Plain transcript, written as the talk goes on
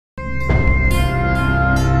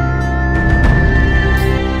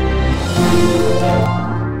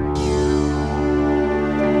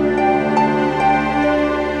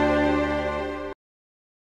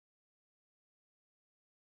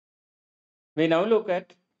We now look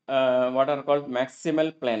at what are called maximal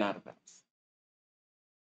planar graphs.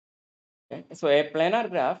 Okay? So a planar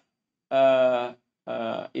graph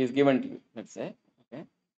is given to you, let's say. Okay.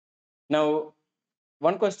 Now,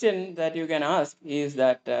 one question that you can ask is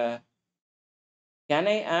that can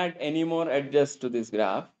I add any more edges to this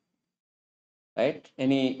graph? Right?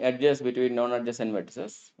 Any edges between non-adjacent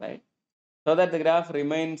vertices, right? So that the graph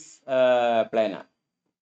remains planar.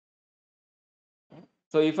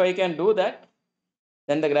 So if I can do that,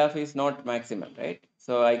 then the graph is not maximal, right?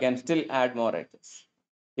 So I can still add more edges.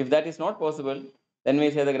 If that is not possible, then we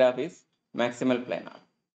say the graph is maximal planar.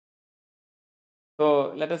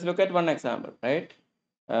 So let us look at one example, right?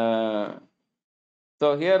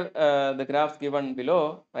 So here the graphs given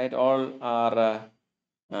below, right, all are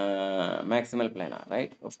maximal planar,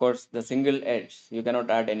 right? Of course, the single edge, you cannot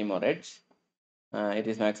add any more edge. It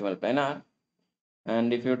is maximal planar.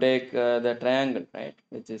 And if you take the triangle, right,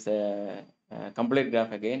 which is a complete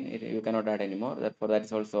graph again, you cannot add anymore. Therefore, that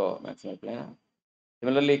is also maximal planar.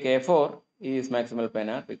 Similarly, K4 is maximal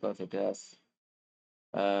planar because it has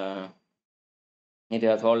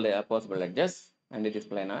all the possible edges and it is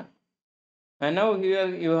planar. And now here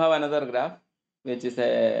you have another graph, which is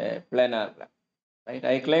a planar graph, right?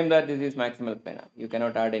 I claim that this is maximal planar. You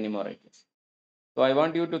cannot add any more edges. So I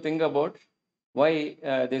want you to think about why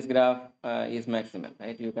this graph is maximal,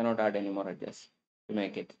 right? You cannot add any more edges to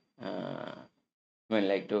make it,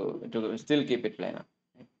 to still keep it planar.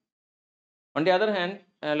 Right? On the other hand,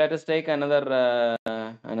 let us take another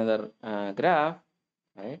graph,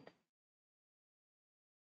 right?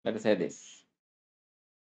 Let us say this.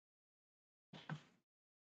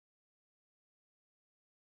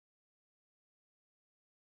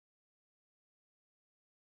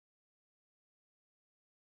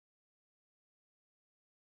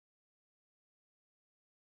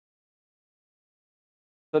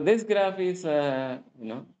 So this graph is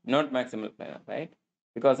not maximal planar, right?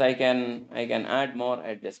 Because I can add more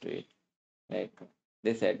edges to it, like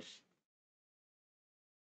this edge.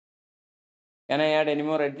 Can I add any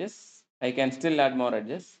more edges? I can still add more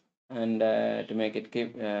edges, and to make it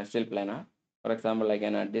keep still planar. For example, I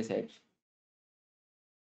can add this edge.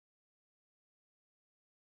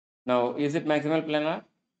 Now, is it maximal planar?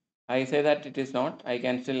 I say that it is not. I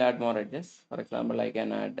can still add more edges. For example, I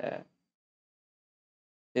can add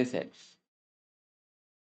this edge,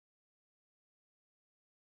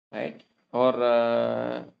 right? Or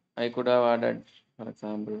I could have added, for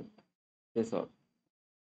example, this one.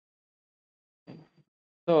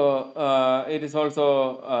 So it is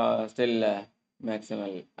also still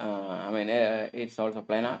maximal. It's also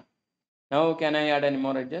planar. Now, can I add any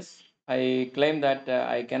more edges? I claim that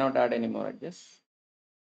I cannot add any more edges,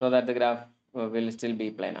 so that the graph will still be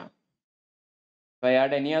planar. If I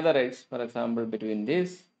add any other edge, for example, between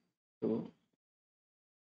these two,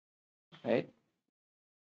 right,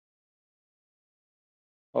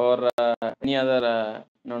 or any other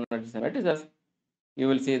non-adjacent vertices, you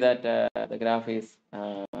will see that the graph is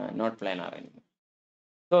not planar anymore.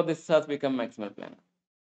 So this has become maximal planar.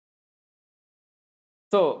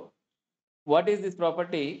 So what is this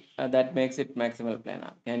property that makes it maximal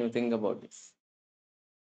planar? Can you think about this?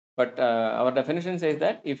 But our definition says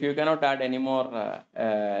that if you cannot add any more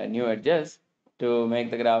new edges to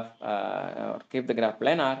make the graph or keep the graph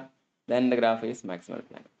planar, then the graph is maximal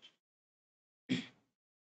planar.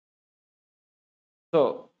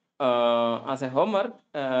 So as a homework,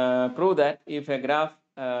 prove that if a graph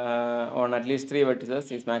on at least 3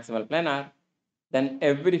 vertices is maximal planar, then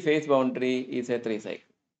every face boundary is a 3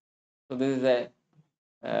 cycle. So this is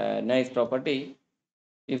a nice property.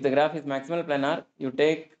 If the graph is maximal planar, you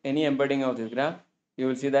take any embedding of this graph, you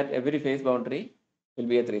will see that every face boundary will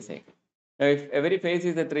be a 3 cycle. Now, if every face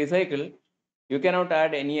is a 3 cycle, you cannot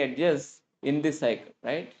add any edges in this cycle,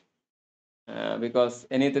 right? Because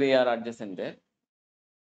any 3 are adjacent there.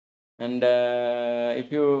 And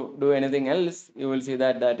if you do anything else, you will see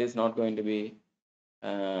that that is not going to be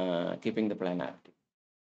keeping the planarity.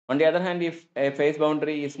 On the other hand, if a face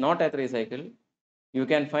boundary is not a 3 cycle, you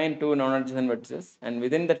can find 2 non-adjacent vertices, and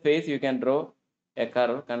within that face you can draw a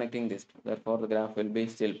curve connecting these two. Therefore, the graph will be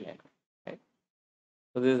still planar. Right?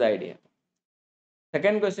 So this is the idea.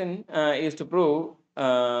 Second question is to prove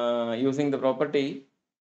using the property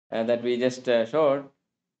that we just showed,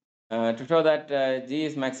 to show that G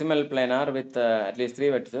is maximal planar with at least 3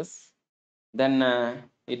 vertices. Then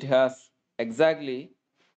it has exactly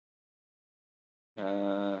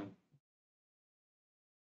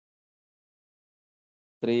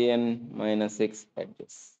 3n minus 6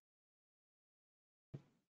 edges.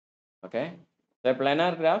 Okay, so a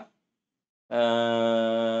planar graph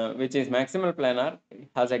which is maximal planar,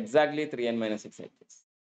 has exactly 3n minus 6 edges.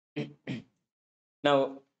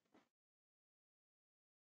 Now,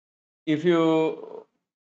 if you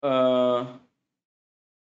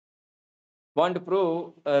want to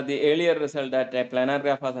prove the earlier result that a planar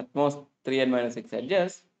graph has at most 3n minus 6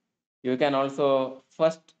 edges, you can also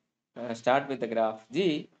first start with the graph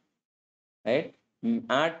G, right?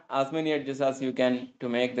 Add as many edges as you can to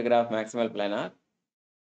make the graph maximal planar,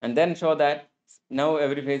 and then show that now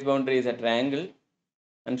every face boundary is a triangle,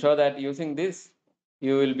 and show that using this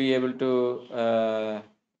you will be able to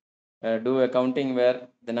do a counting where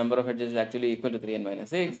the number of edges is actually equal to 3n minus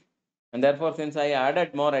 6. And therefore, since I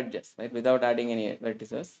added more edges, right, without adding any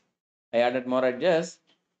vertices, I added more edges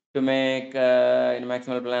to make a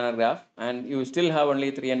maximal planar graph, and you still have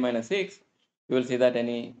only 3n minus 6, you will see that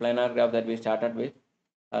any planar graph that we started with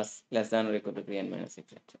has less than or equal to 3n minus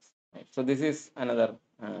 6 edges. Right? So this is another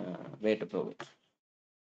way to prove it.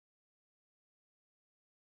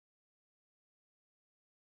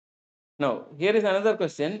 Now, here is another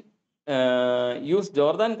question. Use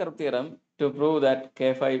Jordan curve theorem to prove that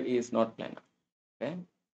K5 is not planar. Okay.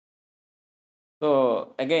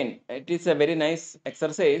 So again, it is a very nice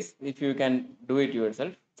exercise if you can do it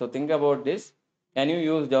yourself. So think about this. Can you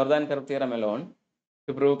use Jordan curve theorem alone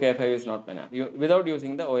to prove K5 is not planar without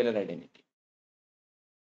using the Euler identity?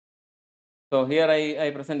 So here I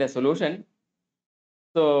present a solution.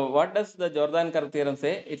 So what does the Jordan curve theorem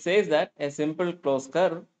say? It says that a simple closed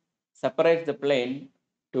curve separates the plane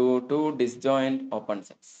to two disjoint open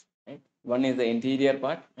sets. Right? One is the interior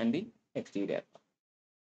part and the exterior part.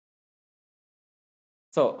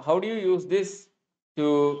 So how do you use this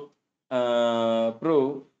to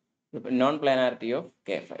prove the non-planarity of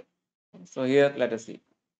K5? So here let us see.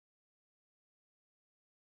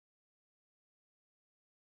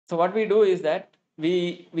 So what we do is that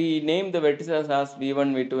we name the vertices as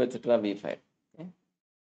V1, V2, etc., V5. Okay?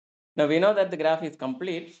 Now we know that the graph is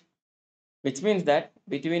complete, which means that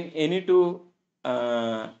between any two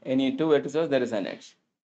vertices there is an edge.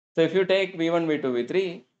 So if you take V1, V2,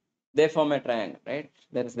 V3, they form a triangle, right?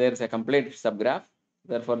 There is a complete subgraph,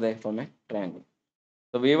 therefore they form a triangle.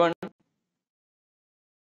 So V1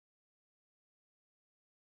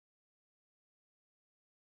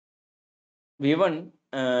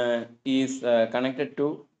 is connected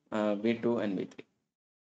to V2 and V3.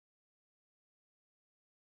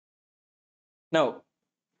 Now,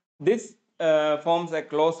 this forms a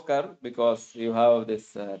closed curve because you have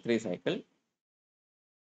this 3 cycle.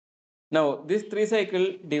 Now, this 3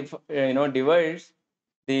 cycle divides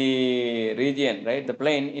the region, right, the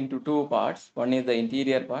plane into two parts. One is the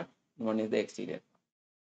interior part, one is the exterior part.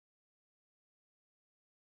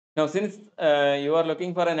 Now, since you are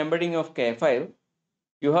looking for an embedding of K5,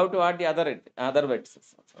 you have to add the other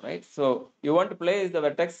vertices also, right? So you want to place the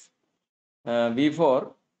vertex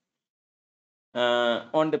V4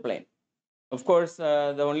 on the plane. Of course,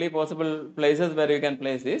 the only possible places where you can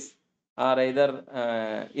place this are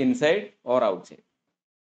either inside or outside.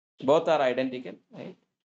 Both are identical, right?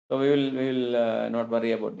 So we will not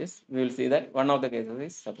worry about this. We will see that one of the cases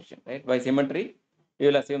is sufficient, right? By symmetry, we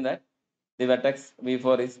will assume that the vertex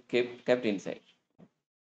V4 is kept inside.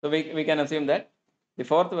 So we can assume that the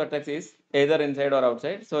fourth vertex is either inside or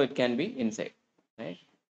outside, so it can be inside, right?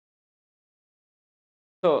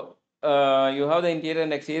 So you have the interior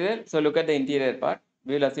and exterior. So look at the interior part.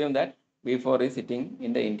 We will assume that V4 is sitting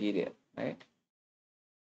in the interior, right?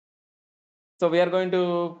 So we are going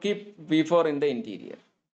to keep V4 in the interior.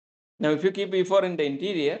 Now, if you keep V4 in the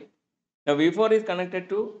interior, now V4 is connected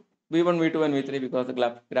to V1, V2, and V3 because the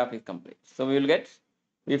graph is complete. So we will get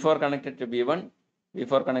V4 connected to V1,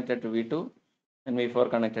 V4 connected to V2, and V4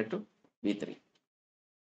 connected to V3.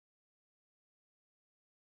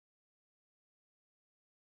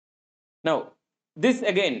 Now, this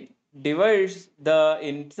again divides the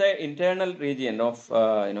internal region of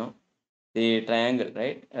the triangle,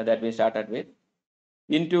 right, that we started with,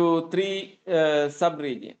 into three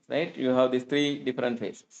sub-regions, right? You have these three different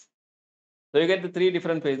phases. So you get the three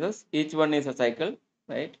different phases. Each one is a cycle,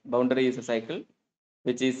 right? Boundary is a cycle,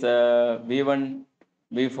 which is V1,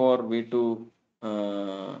 V4, V2,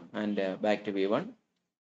 and back to V1.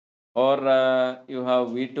 Or you have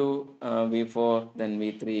V2, V4, then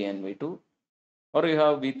V3 and V2. Or you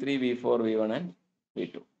have V3, V4, V1 and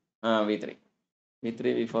V2, V3.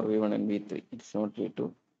 V3, V4, V1 and V3. It's not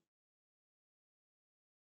V2.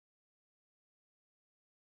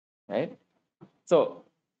 Right? So,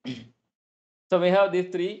 so we have these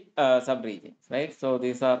three sub-regions, right? So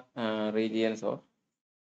these are regions of.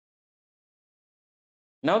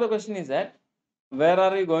 Now the question is that where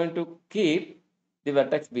are you going to keep the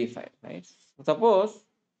vertex B5, right? Suppose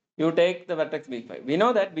you take the vertex B5. We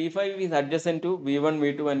know that B5 is adjacent to V1,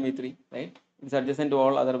 V2, and V3, right? It's adjacent to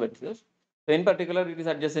all other vertices. So in particular, it is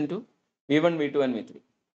adjacent to V1, V2, and V3.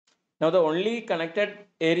 Now the only connected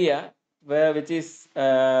area which is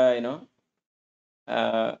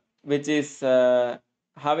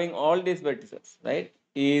having all these vertices, right,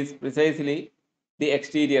 is precisely the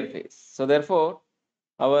exterior face. So therefore,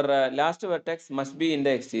 our last vertex must be in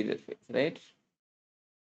the exterior face, right?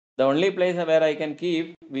 The only place where I can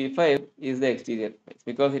keep V5 is the exterior face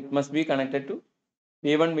because it must be connected to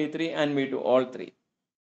V1, V3, and V2, all three.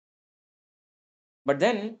 But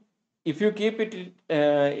then, if you keep it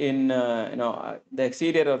in the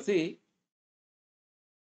exterior of C,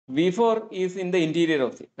 V4 is in the interior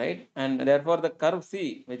of C, right? And therefore, the curve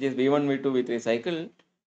C, which is V1, V2, V3 cycle,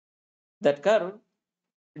 that curve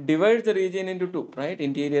divides the region into two, right?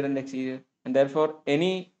 Interior and exterior. And therefore,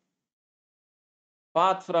 any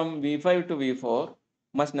path from V5 to V4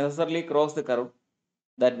 must necessarily cross the curve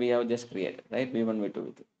that we have just created, right? V1, V2,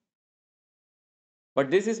 V3. But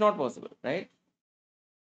this is not possible, right?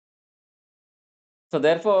 So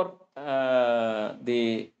therefore,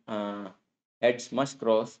 the edge must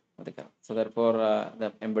cross the curve. So therefore,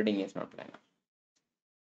 the embedding is not planar.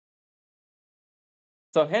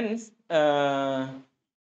 So hence,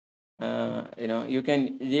 you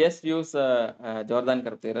can just use Jordan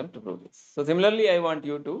curve theorem to prove this. So similarly, I want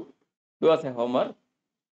you to do as a homework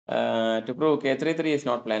to prove K33 is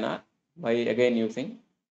not planar by again using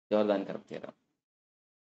Jordan curve theorem.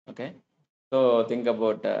 Okay, so think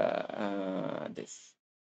about this.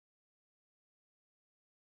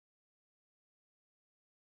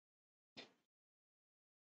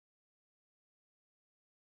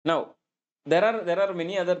 Now, there are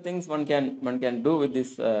many other things one can do with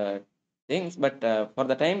these things, but for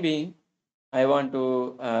the time being, I want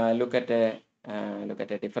to look at a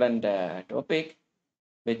different topic,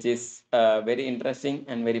 which is very interesting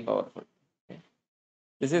and very powerful. Okay.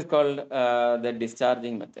 This is called the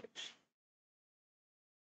discharging method.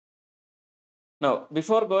 Now,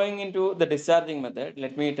 before going into the discharging method,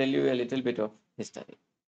 let me tell you a little bit of history.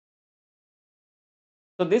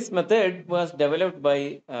 So this method was developed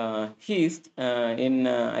by Heast in,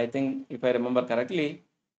 I think, if I remember correctly,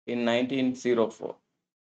 in 1904.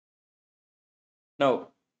 Now,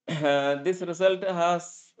 this result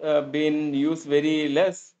has been used very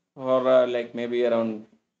less for like maybe around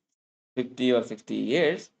 50 or 60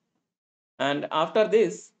 years. And after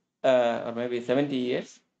this, or maybe 70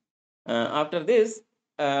 years, after this,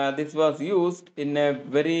 this was used in a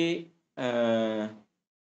very,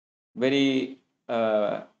 very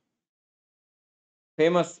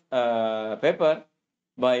famous paper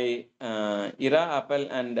by Ira Appel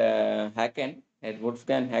and Haken,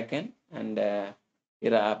 Wolfgang Haken and Ira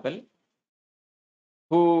Appel,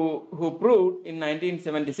 who proved in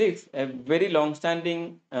 1976 a very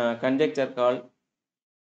long-standing conjecture called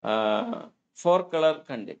four-color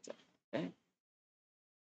conjecture. Okay?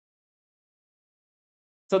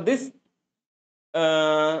 So this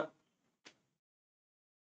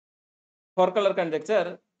four-color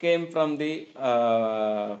conjecture came from the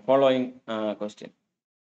following question.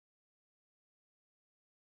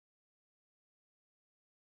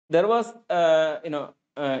 There was,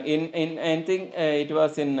 in I think it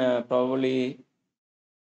was in probably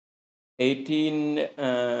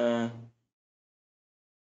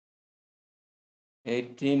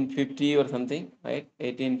 1850 or something, right?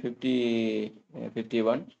 1850,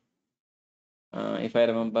 51, if I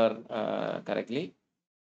remember correctly,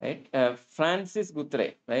 right? Francis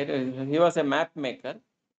Guthrie, right? He was a map maker.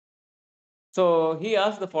 So he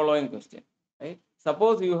asked the following question, right?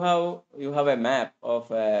 Suppose you have a map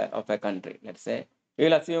of a country. Let's say we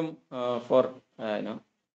will assume for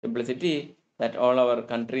simplicity that all our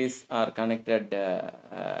countries are connected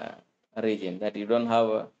region. That you don't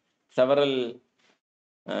have several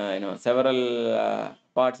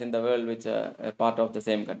parts in the world which are a part of the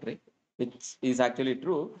same country, which is actually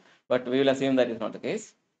true, but we will assume that is not the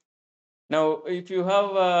case. Now, if you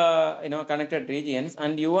have connected regions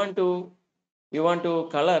and you want to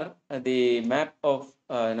color the map of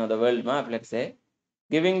the world map, let's say,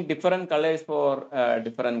 giving different colors for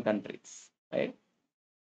different countries, right?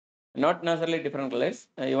 Not necessarily different colors.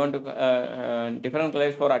 You want to different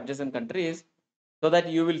colors for adjacent countries, so that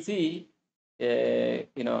you will see,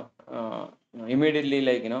 immediately,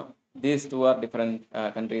 like these two are different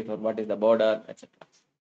countries, or what is the border, etc.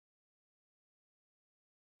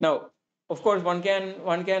 Now, of course, one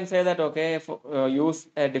can say that okay, use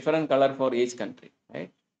a different color for each country, right?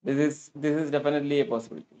 This is definitely a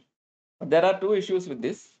possibility. But there are two issues with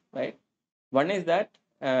this, right? One is that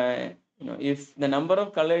if the number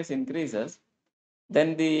of colors increases,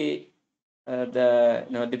 then the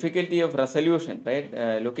difficulty of resolution, right?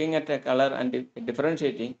 Looking at a color and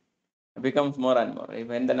differentiating becomes more and more.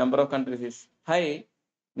 When the number of countries is high,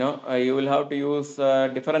 you will have to use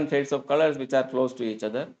different shades of colors which are close to each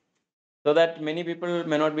other, so that many people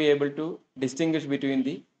may not be able to distinguish between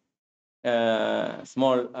the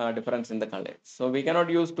small difference in the colors. So we cannot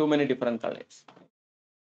use too many different colors.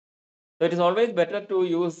 So it is always better to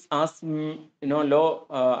use as low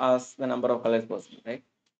as the number of colors possible, right?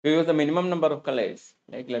 If you use the minimum number of colors,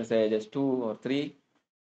 like let's say just 2 or 3,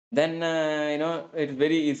 then it's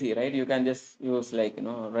very easy, right? You can just use like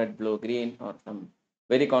red, blue, green, or some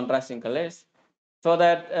very contrasting colors, so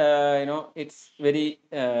that it's very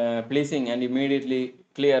pleasing and immediately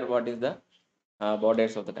clear what is the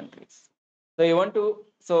borders of the countries. So you want to,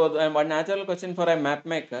 so one natural question for a map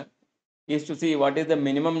maker is to see what is the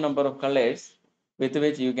minimum number of colors with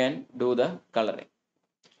which you can do the coloring.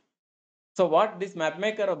 So what this map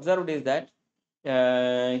maker observed is that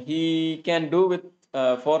he can do with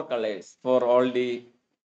 4 colors for all the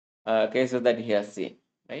cases that he has seen,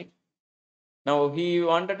 right? Now he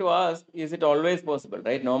wanted to ask, is it always possible,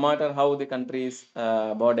 right? No matter how the country's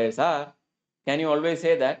borders are, can you always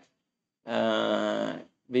say that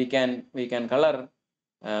we can color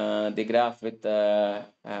the graph with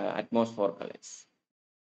at most 4 colors?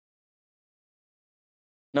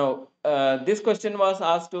 Now, this question was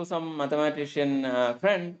asked to some mathematician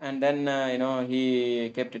friend, and then he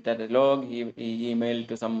kept it at a log. He emailed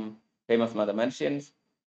to some famous mathematicians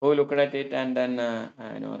who looked at it and then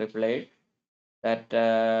replied that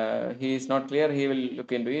he is not clear. He will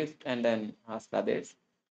look into it and then ask others.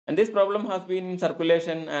 And this problem has been in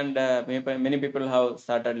circulation, and many people have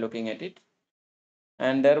started looking at it.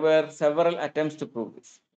 And there were several attempts to prove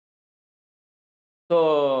this.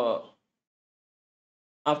 So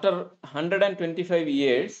after 125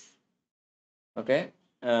 years, okay,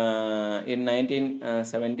 in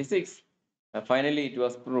 1976, finally it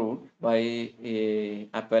was proved by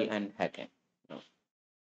Apple and Haken.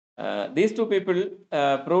 These two people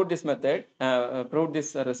proved this method, proved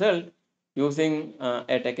this result using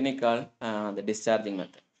a technique called the discharging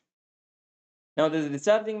method. Now, this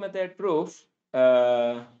discharging method proof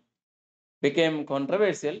became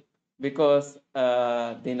controversial because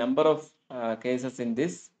the number of cases in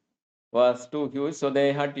this was too huge. So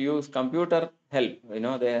they had to use computer help.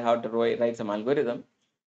 They had to write some algorithm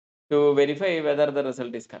to verify whether the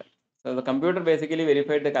result is correct. So the computer basically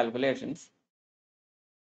verified the calculations.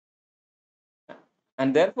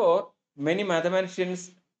 And therefore, many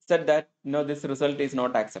mathematicians said that this result is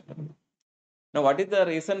not acceptable. Now, what is the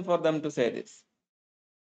reason for them to say this?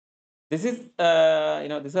 This is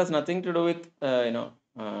this has nothing to do with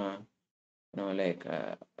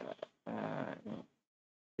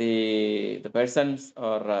the persons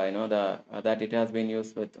or that it has been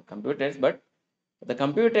used with computers, but the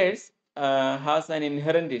computers has an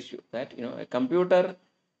inherent issue that a computer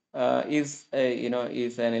is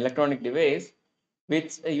an electronic device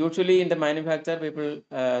which usually in the manufacture people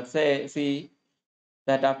see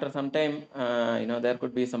that after some time there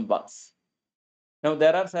could be some bugs. Now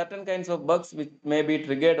there are certain kinds of bugs which may be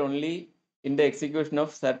triggered only in the execution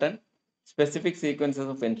of certain specific sequences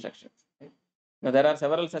of instructions. Right? Now there are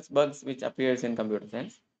several such bugs which appears in computer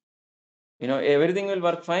science. Everything will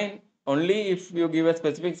work fine only if you give a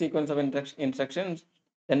specific sequence of instructions,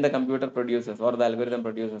 then the computer produces or the algorithm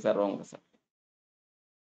produces a wrong result.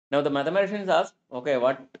 Now the mathematicians ask, okay,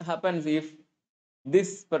 what happens if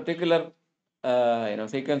this particular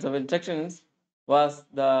sequence of instructions was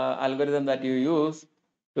the algorithm that you use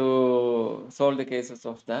to solve the cases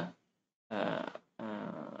of the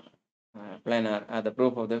planar, the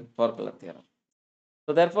proof of the 4-color theorem.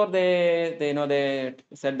 So therefore, they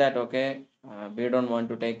said that okay, we don't want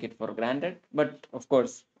to take it for granted, but of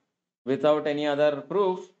course, without any other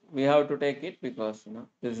proof, we have to take it because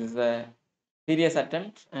this is a serious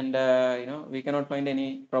attempt, and we cannot find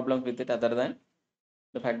any problems with it other than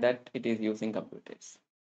the fact that it is using computers.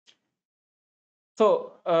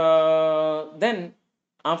 So then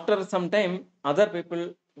after some time, other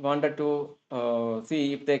people wanted to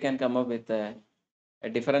see if they can come up with a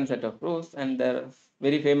different set of proofs, and there are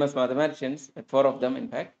very famous mathematicians, 4 of them in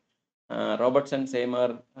fact, Robertson,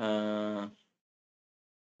 Seymour,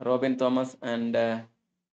 Robin Thomas, and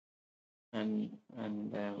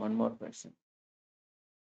one more person,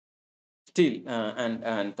 Steele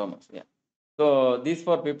and Thomas. Yeah. So these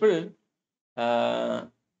 4 people try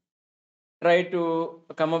to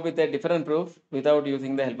come up with a different proof without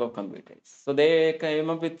using the help of computers. So they came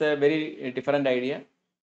up with a very different idea.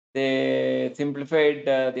 They simplified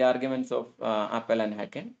the arguments of Apple and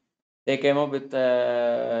Haken. they came up with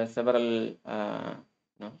several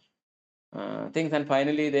things, and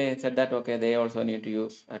finally they said that okay, they also need to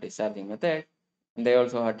use a discharging method, and they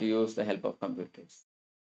also had to use the help of computers.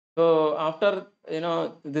 So after,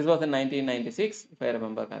 this was in 1996, if I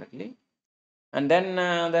remember correctly, and then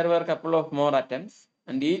there were a couple of more attempts,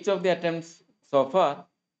 and each of the attempts so far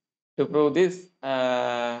to prove this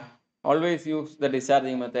always use the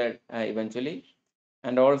discharging method eventually,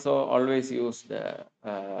 and also always use the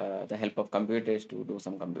help of computers to do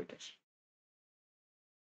some computation.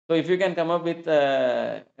 So if you can come up with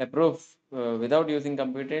a proof without using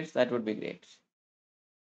computers, that would be great.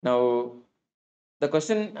 Now the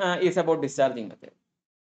question is about discharging method.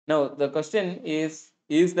 Now the question is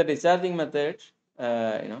the discharging method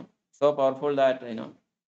so powerful that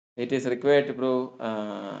it is required to prove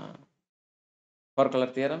for color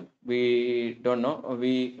theorem? We don't know.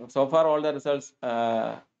 We so far all the results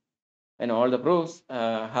all the proofs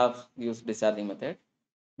have used discharging method,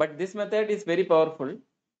 but this method is very powerful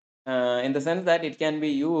in the sense that it can be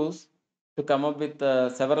used to come up with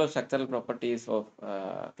several structural properties of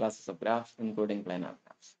classes of graphs, including planar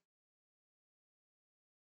graphs.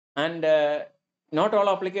 And not all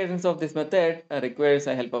applications of this method requires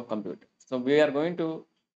the help of computer. So we are going to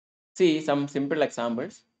see some simple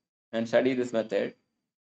examples and study this method.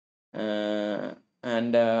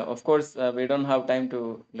 And of course, we don't have time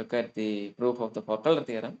to look at the proof of the four-color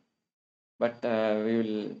theorem, but we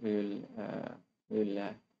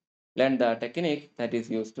will learn the technique that is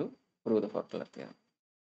used to prove the four-color theorem.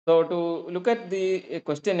 So to look at the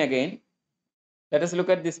question again, let us look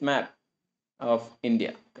at this map of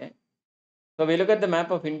India. Okay, so we look at the map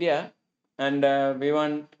of India, and we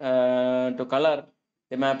want to color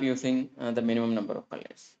the map using the minimum number of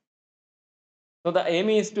colors. So the aim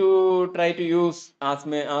is to try to use as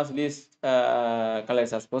least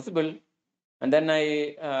colors as possible, and then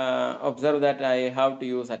I observe that I have to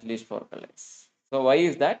use at least 4 colors. So why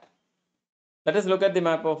is that? Let us look at the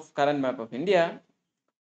current map of India,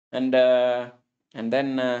 and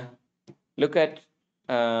then look at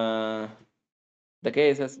the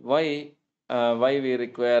cases why we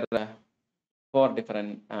require 4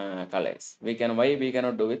 different colors. Why we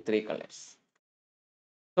cannot do with 3 colors.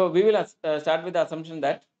 So we will start with the assumption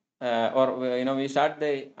that we start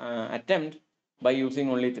the attempt by using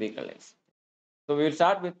only 3 colors. So we will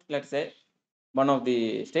start with, let's say, one of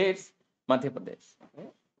the states, Madhya Pradesh. Okay?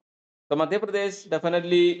 So Madhya Pradesh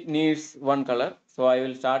definitely needs 1 color. So I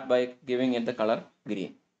will start by giving it the color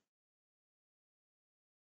green.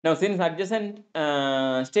 Now since adjacent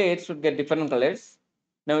states should get different colors,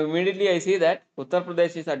 now immediately I see that Uttar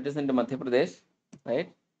Pradesh is adjacent to Madhya Pradesh, right?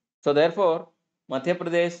 So therefore Madhya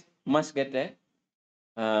Pradesh must get a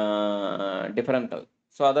different color.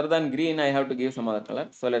 So other than green, I have to give some other color.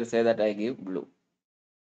 So let's say that I give blue.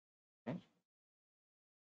 Okay.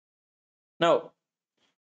 Now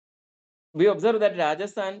we observe that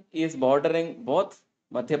Rajasthan is bordering both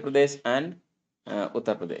Madhya Pradesh and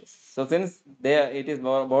Uttar Pradesh. So since it is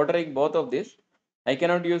bordering both of this, I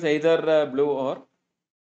cannot use either blue or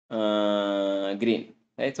green.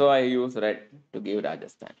 Right? So I use red to give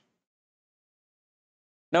Rajasthan.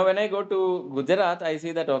 Now when I go to Gujarat, I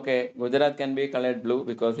see that okay, Gujarat can be colored blue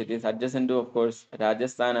because it is adjacent to, of course,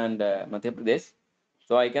 Rajasthan and Madhya Pradesh.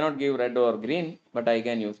 So I cannot give red or green, but I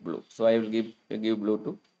can use blue. So I will give blue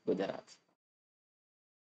to Gujarat.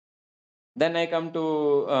 Then I come to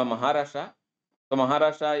Maharashtra. So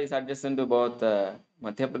Maharashtra is adjacent to both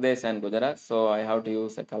Madhya Pradesh and Gujarat. So I have to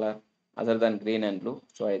use a color other than green and blue.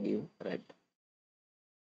 So I give red.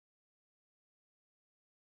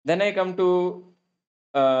 Then I come to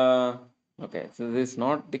okay, so this is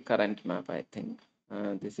not the current map, I think.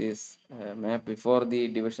 This is a map before the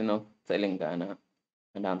division of Telangana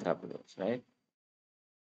and Andhra Pradesh, right?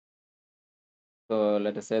 So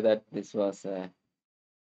let us say that this was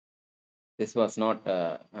not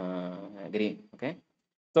green. Okay,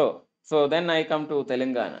 so then I come to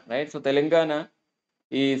Telangana, right? So Telangana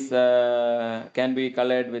is can be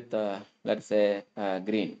colored with let's say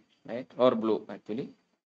green, right, or blue actually,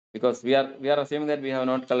 because we are assuming that we have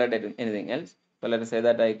not colored anything else. So let us say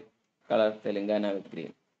that I color Telangana with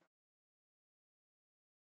green.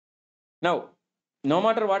 Now, no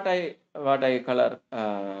matter what I color,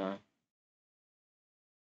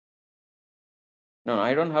 no,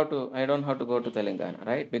 I don't have to go to Telangana,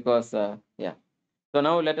 right? Because yeah. So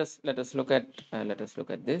now let us look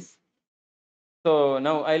at this. So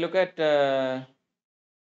now I look at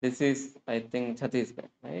this is, I think, Chhattisgarh,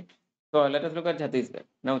 right? So let us look at Chhattisgarh.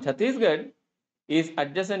 Now Chhattisgarh is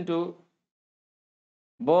adjacent to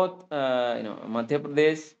both Madhya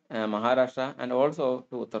Pradesh, Maharashtra, and also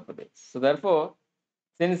to Uttar Pradesh. So therefore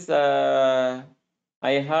since I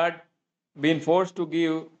had been forced to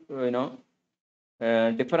give,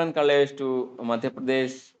 different colors to Madhya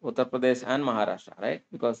Pradesh, Uttar Pradesh, and Maharashtra, right?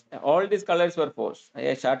 Because all these colors were forced.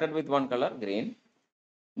 I started with one color, green.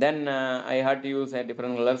 Then I had to use a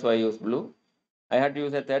different color, so I used blue. I had to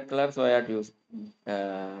use a third color, so I had to use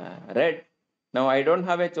red. Now I don't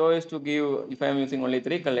have a choice to give, if I am using only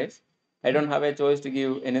three colors, I don't have a choice to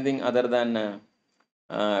give anything other than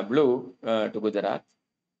blue to Gujarat.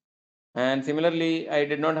 And similarly, I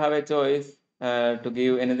did not have a choice to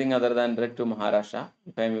give anything other than red to Maharashtra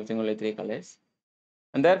if I am using only three colors.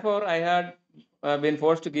 And therefore, I had been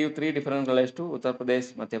forced to give three different colors to Uttar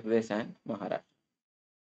Pradesh, Madhya Pradesh, and Maharashtra.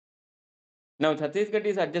 Now, Chhattisgarh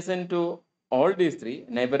is adjacent to all these three,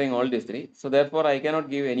 neighboring all these three. So, therefore, I cannot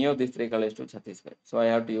give any of these three colors to Chhattisgarh. So, I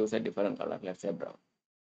have to use a different color, let's say brown.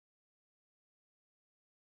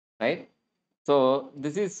 Right? So,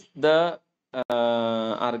 this is the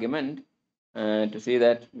argument to see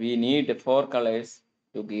that we need four colors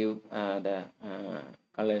to give the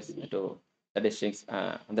colors to the districts,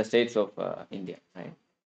 the states of India, right?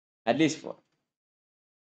 At least four.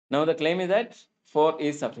 Now, the claim is that four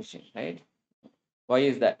is sufficient, right? Why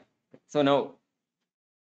is that? So, now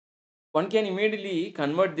one can immediately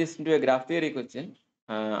convert this into a graph theory question,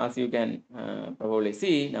 as you can probably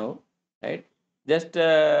see now, right? Just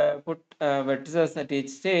put vertices at each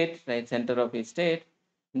state, right, center of each state.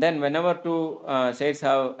 Then whenever two states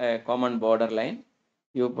have a common border line,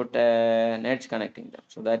 you put an edge connecting them.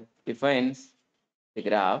 So that defines the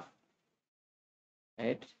graph,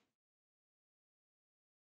 right?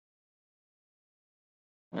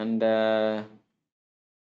 And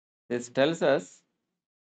this tells us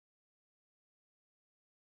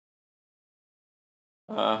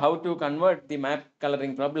how to convert the map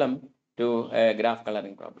coloring problem to a graph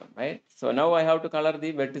coloring problem, right? So now I have to color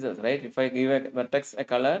the vertices, right? If I give a vertex a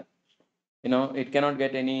color, it cannot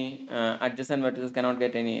get any adjacent vertices cannot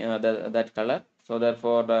get any that color. So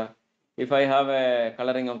therefore, if I have a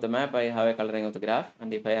coloring of the map, I have a coloring of the graph,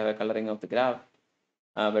 and if I have a coloring of the graph,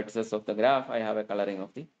 vertices of the graph, I have a coloring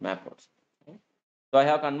of the map also. Okay? So I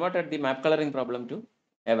have converted the map coloring problem to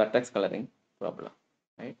a vertex coloring problem,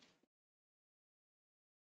 right?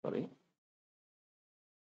 Sorry.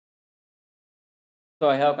 So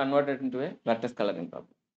I have converted into a vertex coloring problem.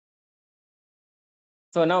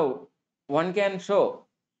 So now one can show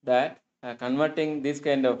that converting this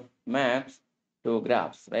kind of maps to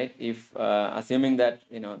graphs, right? If assuming that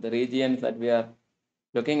the regions that we are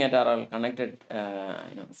looking at are all connected,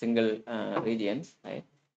 single regions, right?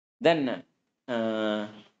 Then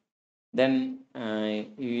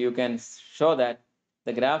you can show that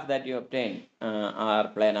the graph that you obtain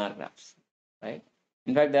are planar graphs, right?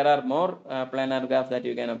 In fact, there are more planar graphs that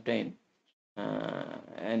you can obtain.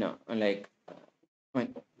 Like I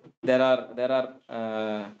mean, there are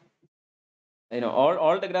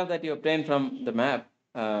all the graphs that you obtain from the map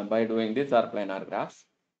by doing this are planar graphs,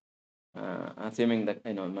 assuming that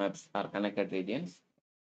maps are connected regions.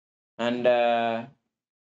 And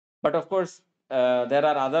but of course, there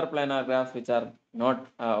are other planar graphs which are not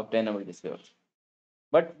obtainable this way also.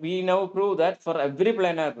 But we now prove that for every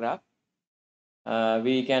planar graph,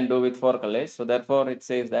 we can do with four colors. So therefore, it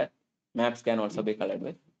says that maps can also be colored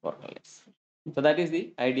with four colors. So that is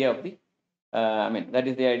the idea of the that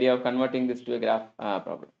is the idea of converting this to a graph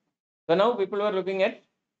problem. So now people were looking at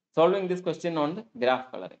solving this question on the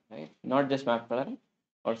graph coloring, right? Not just map coloring,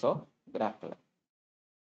 also graph coloring.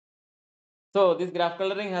 So this graph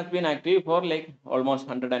coloring has been active for like almost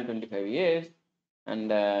 125 years, and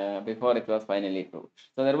before it was finally proved.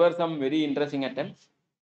 So there were some very interesting attempts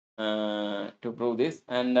to prove this,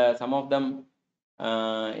 and some of them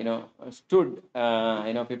stood,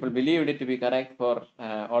 people believed it to be correct for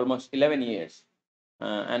almost 11 years.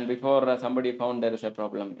 And before somebody found there is a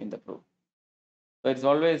problem in the proof. So it's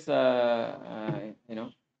always, a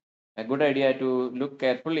good idea to look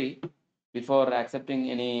carefully before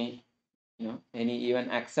accepting any, any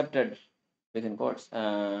even accepted within quotes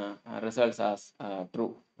results as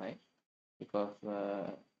true, right? Because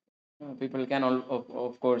people can,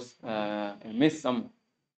 of course, miss some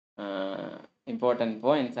important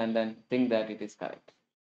points and then think that it is correct.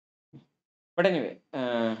 But anyway,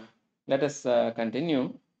 let us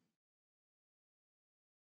continue.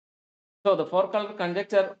 So the four-color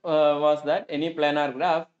conjecture was that any planar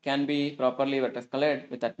graph can be properly vertex colored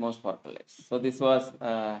with at most four colors. So this was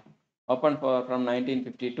open from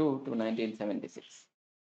 1952 to 1976.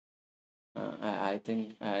 I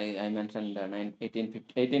think I mentioned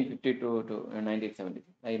 1852 to 1976.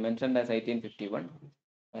 I mentioned as 1851.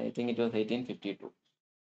 I think it was 1852.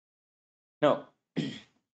 Now,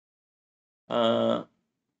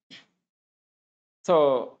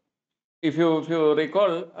 So if you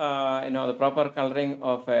recall, the proper coloring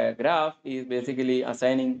of a graph is basically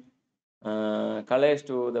assigning colors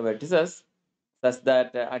to the vertices such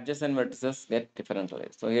that adjacent vertices get different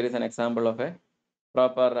colors. So here is an example of a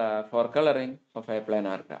proper forecoloring of a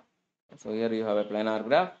planar graph. So here you have a planar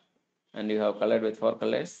graph and you have colored with 4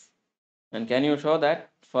 colors. And can you show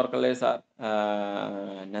that 4 colors are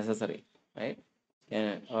necessary, right?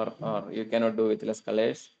 Or you cannot do with less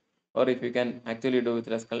colors, or if you can actually do with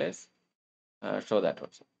less colors, show that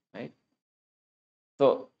also, right?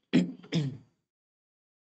 So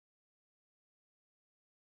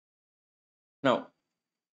now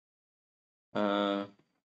uh,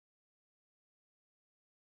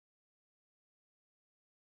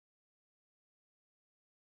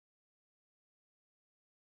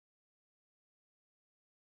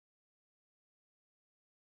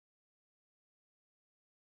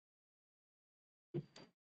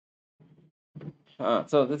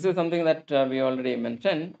 so this is something that we already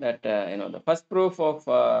mentioned, that the first proof of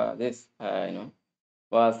this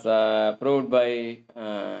was proved by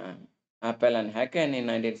Appel and Haken in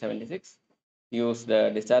 1976. Used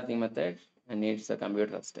the discharging method and needs a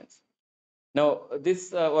computer assistance. Now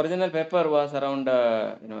this original paper was around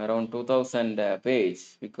around 2000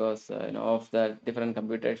 page, because of the different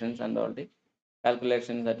computations and all the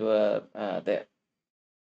calculations that were there.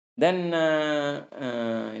 Then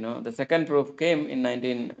the second proof came in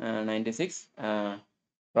 1996.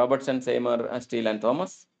 Robertson, Seymour, Steele, and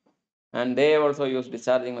Thomas, and they also used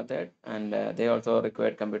discharging method, and they also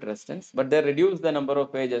required computer assistance, but they reduced the number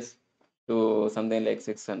of pages to something like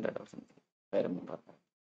 600 or something, if I remember.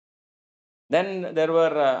 Then there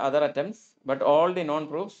were other attempts, but all the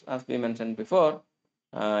non-proofs, as we mentioned before,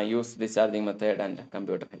 use discharging method and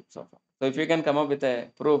computer help so far. So if you can come up with a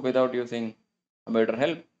proof without using computer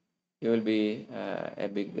help, you will be a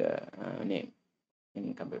big name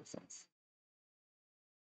in computer science.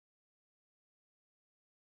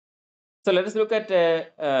 So let us look at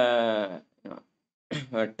a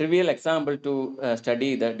trivial example to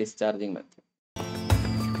study the discharging method.